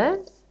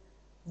another's,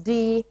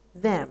 D,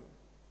 them.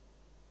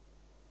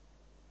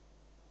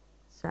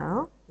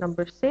 So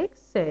number 6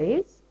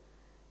 says,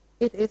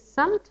 it is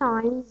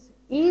sometimes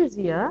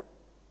easier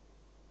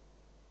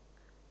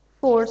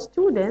for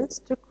students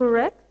to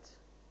correct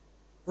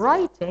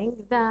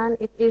writing than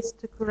it is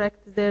to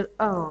correct their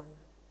own.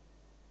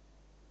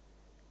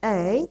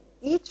 A,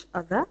 each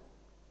other,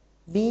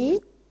 B,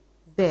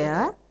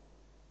 their,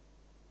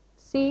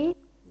 C,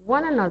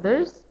 one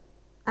another's,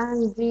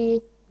 and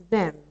D,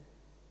 them.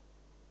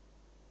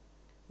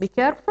 Be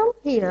careful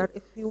here.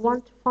 If you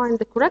want to find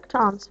the correct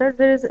answer,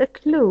 there is a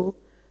clue,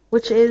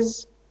 which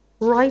is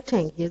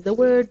writing. Here, the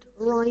word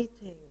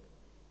writing.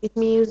 It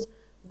means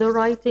the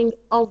writing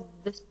of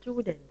the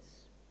students.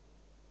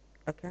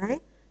 Okay?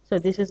 So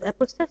this is a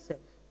possessive.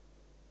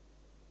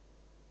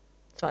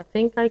 So I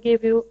think I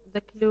gave you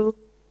the clue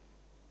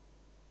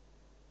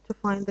to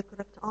find the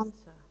correct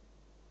answer.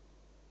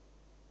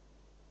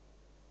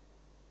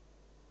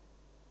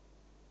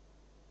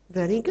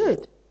 Very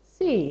good.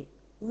 C,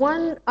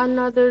 one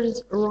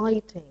another's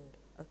writing.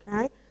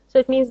 Okay? So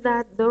it means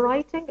that the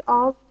writing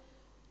of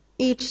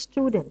each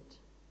student.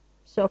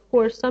 So of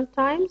course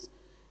sometimes,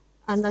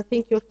 and I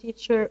think your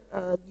teachers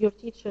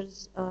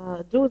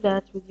do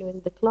that with you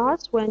in the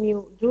class, when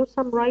you do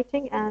some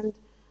writing and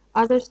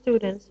other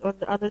students or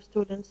the other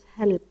students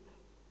help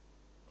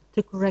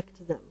to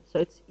correct them. So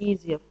it's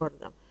easier for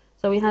them.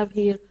 So we have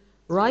here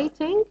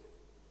writing,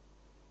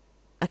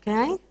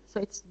 okay? So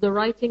it's the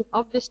writing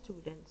of the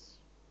students.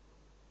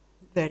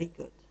 Very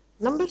good.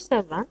 Number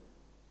 7,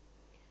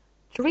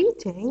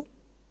 treating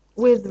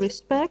with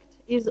respect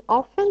is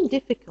often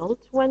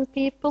difficult when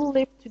people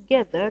live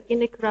together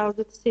in a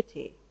crowded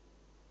city.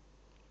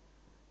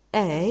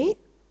 A,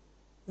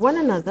 one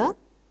another,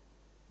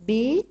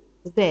 B,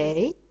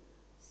 they,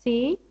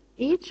 C,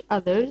 each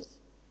other's,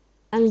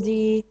 and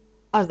D,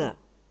 other.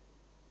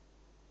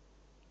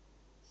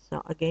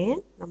 So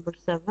again, number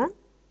 7,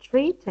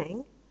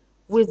 treating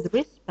with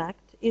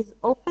respect is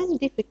often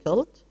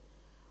difficult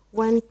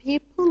when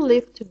people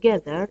live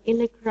together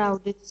in a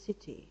crowded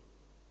city.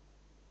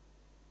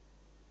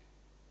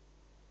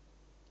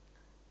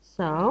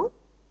 So,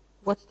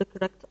 what's the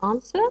correct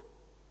answer?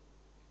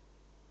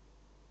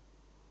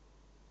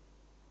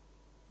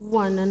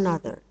 One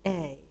another,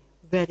 A.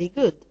 Very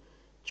good.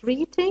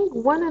 Treating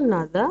one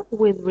another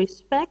with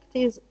respect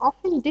is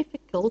often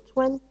difficult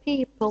when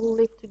people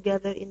live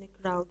together in a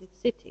crowded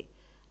city.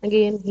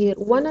 Again, here,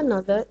 one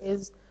another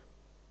is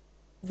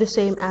the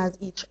same as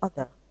each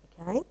other,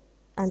 okay?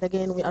 And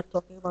again, we are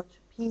talking about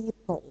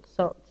people,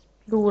 so it's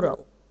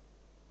plural.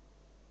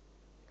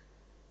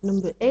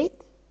 Number 8,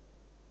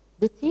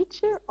 the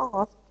teacher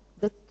asked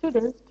the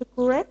students to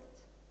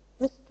correct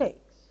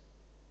mistakes.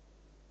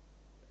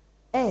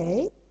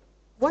 A,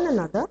 one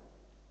another,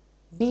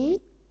 B,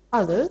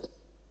 others,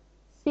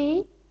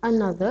 C,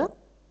 another,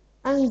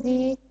 and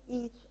D,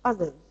 each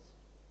other's.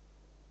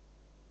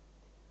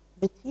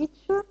 The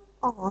teacher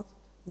asked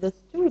the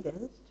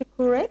students to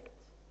correct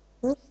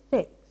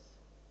mistakes.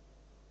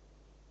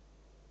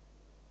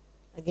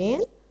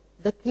 Again,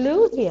 the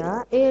clue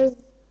here is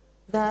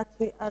that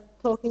we are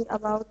talking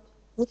about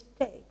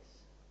mistakes.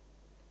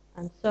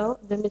 And so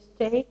the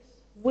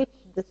mistakes which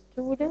the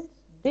students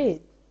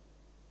did,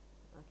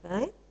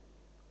 okay?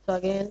 So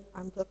again,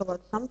 I'm talking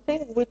about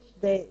something which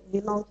they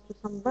belongs to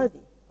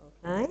somebody,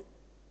 okay?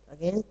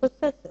 Again,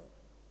 possessive.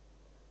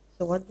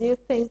 So what do you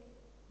think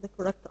the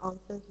correct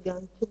answer is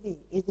going to be?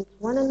 Is it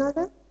one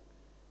another?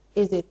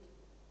 Is it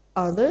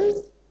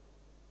others?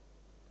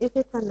 Is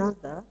it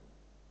another?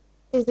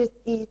 Is it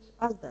each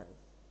other?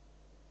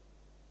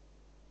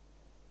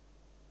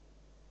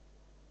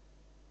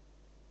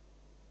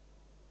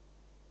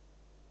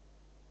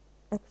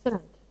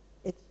 Excellent.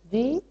 It's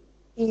the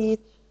each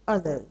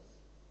others.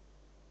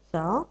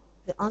 So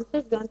the answer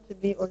is going to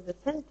be, or the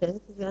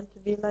sentence is going to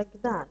be like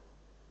that.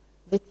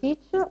 The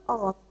teacher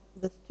asked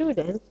the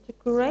students to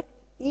correct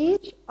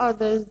each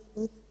other's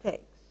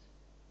mistakes.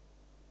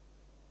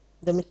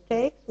 The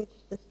mistakes which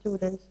the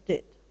students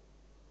did.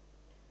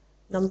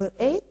 Number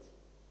 8.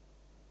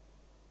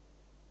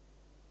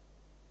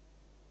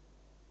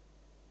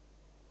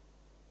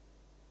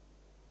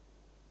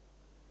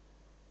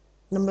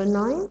 Number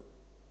 9,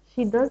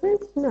 she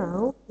doesn't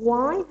know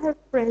why her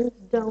friends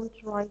don't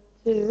write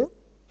to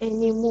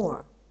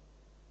anymore.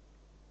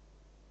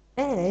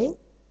 A,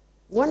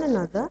 one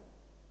another,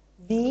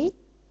 B,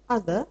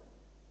 other,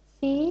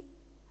 C,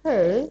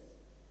 hers,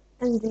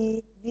 and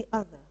D, the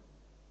other.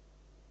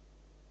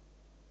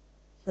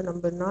 So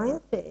number 9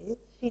 says,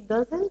 she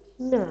doesn't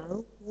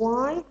know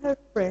why her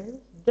friends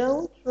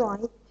don't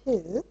write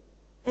to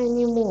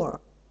anymore.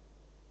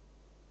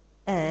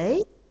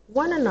 A,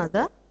 one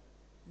another,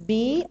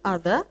 B,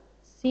 other,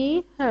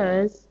 C,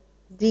 hers,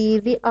 D,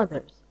 the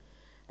others.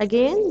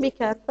 Again, be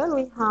careful,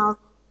 we have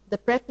the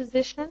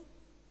preposition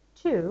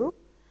to,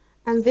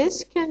 and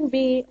this can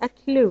be a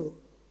clue.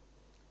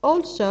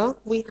 Also,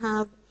 we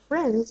have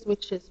friends,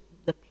 which is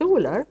the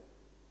plural.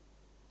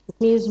 It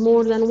means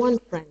more than one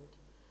friend.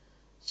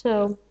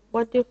 So,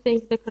 what do you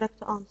think the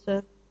correct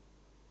answer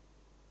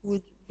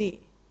would be?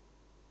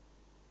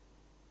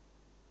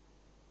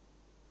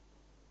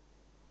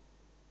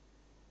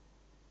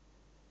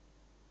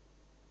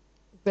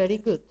 Very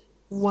good.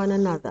 One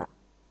another.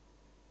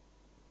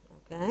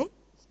 Okay?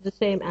 It's the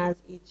same as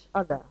each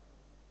other.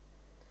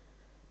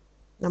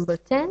 Number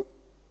 10.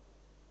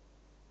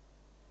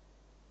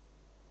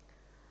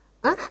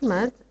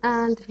 Ahmed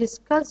and his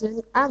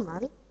cousin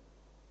Amal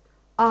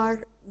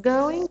are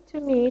going to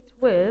meet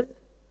with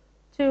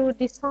to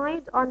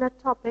decide on a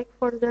topic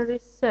for the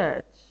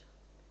research.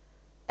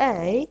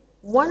 A,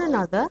 one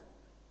another,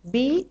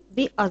 B,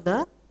 the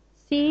other,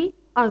 C,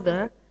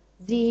 other,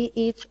 D,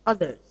 each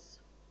others.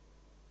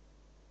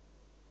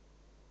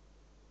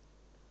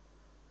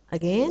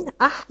 Again,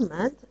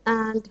 Ahmed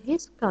and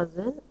his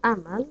cousin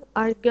Amal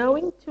are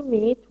going to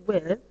meet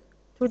with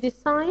to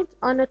decide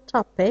on a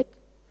topic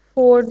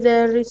for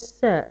their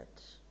research.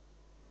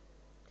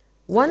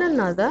 One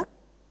another,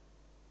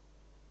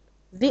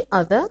 the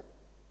other,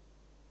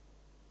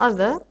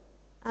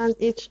 and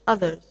each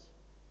others.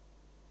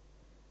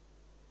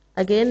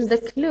 Again, the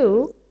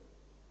clue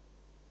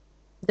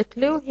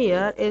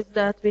here is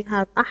that we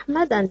have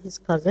Ahmed and his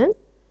cousin.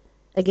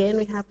 Again,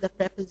 we have the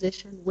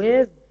preposition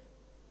with.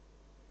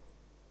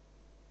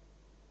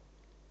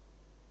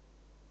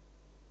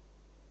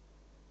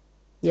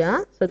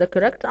 Yeah, so the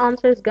correct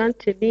answer is going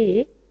to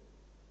be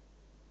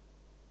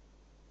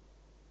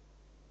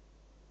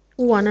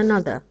one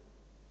another.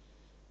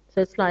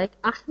 So it's like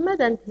Ahmed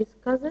and his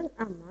cousin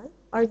Amal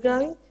are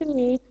going to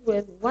meet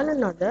with one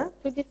another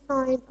to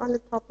decide on a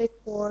topic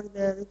for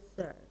their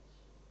research.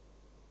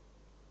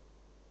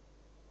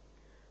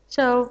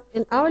 So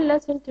in our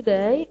lesson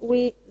today,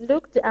 we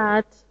looked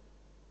at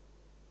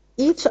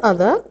each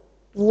other,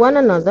 one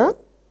another,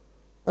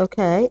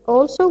 okay.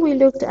 Also we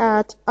looked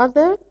at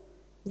other,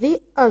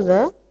 the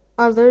other,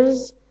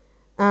 others,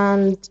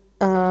 and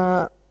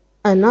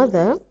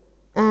another,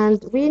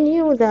 and we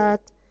knew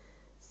that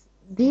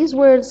these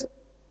words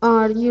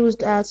are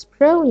used as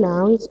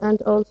pronouns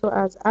and also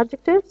as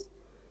adjectives.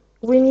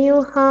 We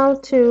knew how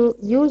to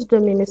use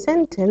them in a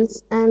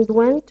sentence and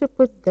when to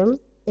put them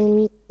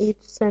in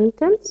each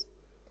sentence.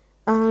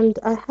 And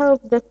I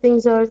hope that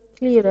things are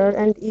clearer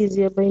and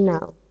easier by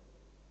now.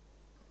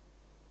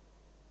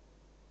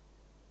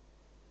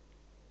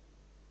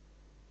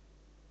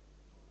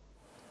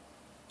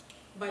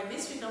 By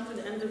this, we come to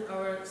the end of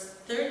our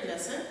third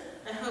lesson.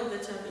 I hope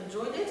that you have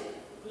enjoyed it.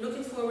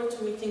 Looking forward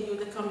to meeting you in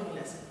the coming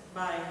lesson.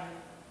 Bye.